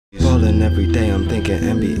Ballin' every day, I'm thinking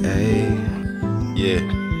NBA. Yeah.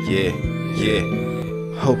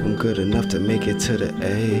 Hope I'm good enough to make it to the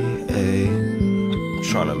A. I'm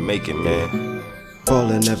tryna make it, man.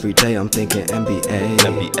 Ballin' every day, I'm thinking NBA.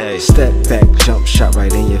 NBA. Step back, jump shot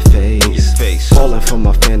right in your face. Ballin' for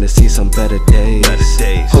my fantasy, some better days.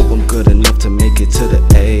 Hope I'm good enough to make it to the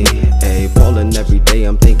A. Ballin' every day,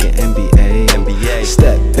 I'm thinking NBA.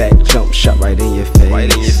 Step back, jump shot right in your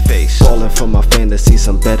face. Ballin' for my fantasy,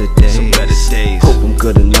 some better days. Hope I'm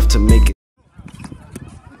good enough to make it.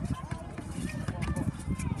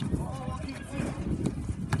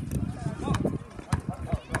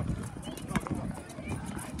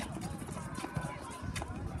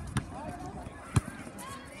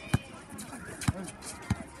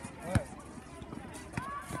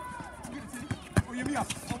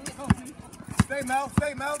 Stay, Mel.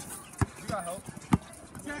 Stay, Mel. You got help.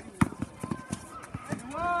 Check. Hey,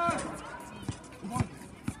 come on. Come on.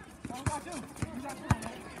 What about you? You got two.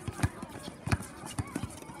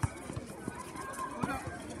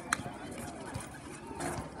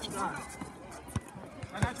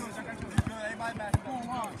 I got you. Everybody back. Come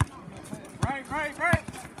on. Right.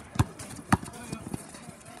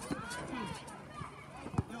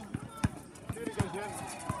 Here it goes, Jay.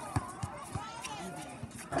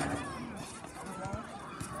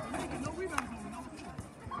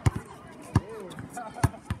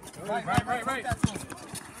 Right. Let's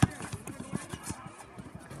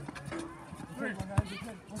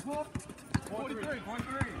go. 43.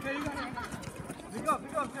 Okay, you got it. Pick up,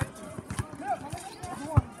 okay. Yeah, come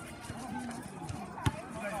on.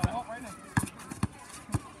 Right now.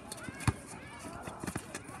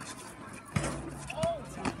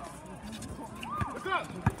 Look up.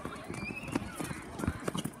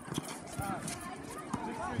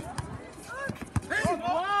 Hey!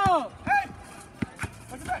 Whoa! Hey!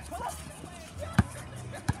 Look at that. Hold up.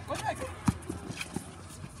 Okay.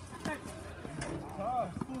 Hey.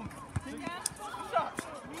 Shot.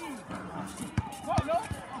 Go, no.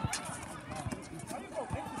 How you go?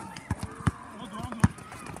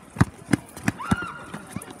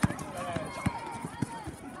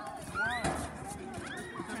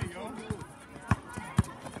 Don't do. There you go.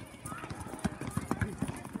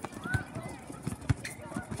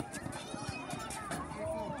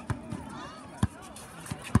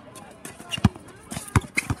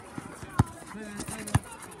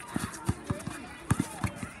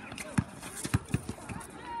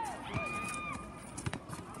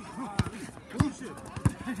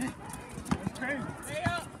 That's crazy. Hey,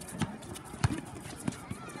 up.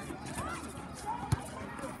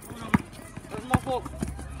 That's my fault.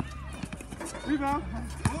 Rebound.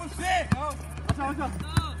 Oh shit, yo. Watch out.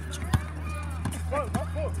 Go,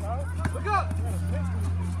 look up.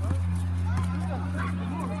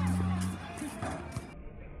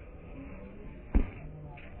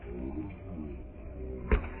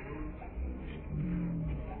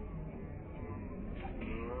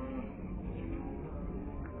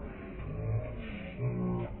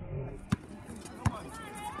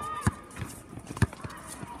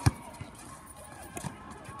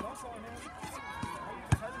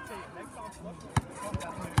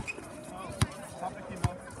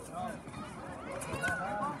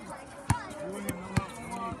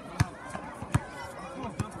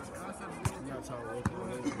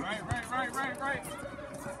 Right.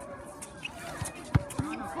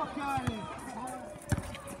 Get the fuck out of here.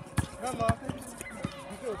 Come on.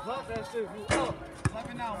 You could pop that shit. You up. Pop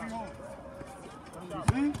it now. We home.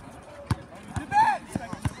 See? Get back.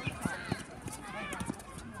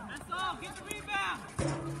 That's all. Get the rebound.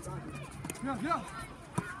 Yeah.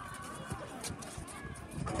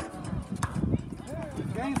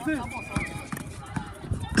 Game 6.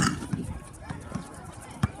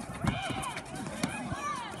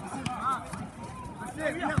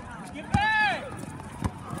 Get back!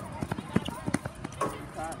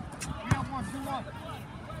 We have 1, 2-1.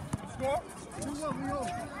 Score? 2-1, we hold.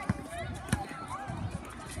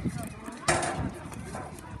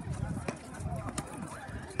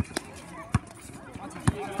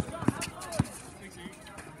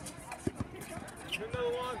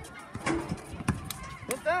 Another one.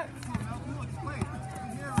 What's that?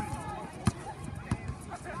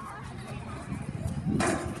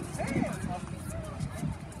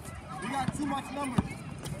 We got too much numbers.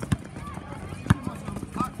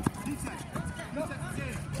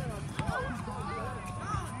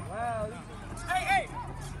 Hey!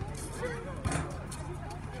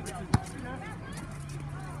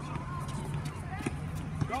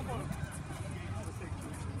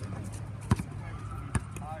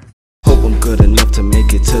 Hope I'm good enough to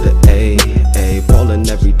make it to the A. Ballin'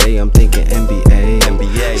 every day, I'm thinking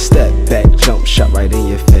NBA. Step shot right in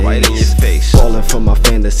your face. Right in your face. Falling for my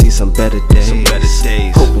fantasy, some better days. Some better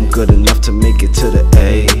days. Hope I'm good enough to make it to the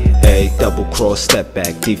A. Double cross, step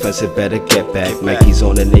back, defensive better get back. Nike's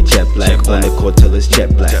on and they jet black. On the court till it's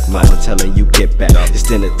jet black. Mama telling you get back. It's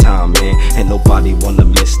dinner time, man. Ain't nobody wanna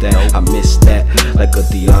miss that. I miss that like a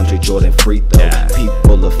DeAndre Jordan free throw.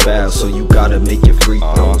 People are foul, so you gotta make your free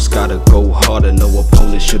throws. Gotta go harder, no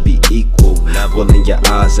opponent should be equal. Well, in your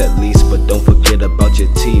eyes at least, but don't forget about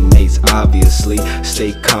your teammates, obviously.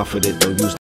 Stay confident, don't use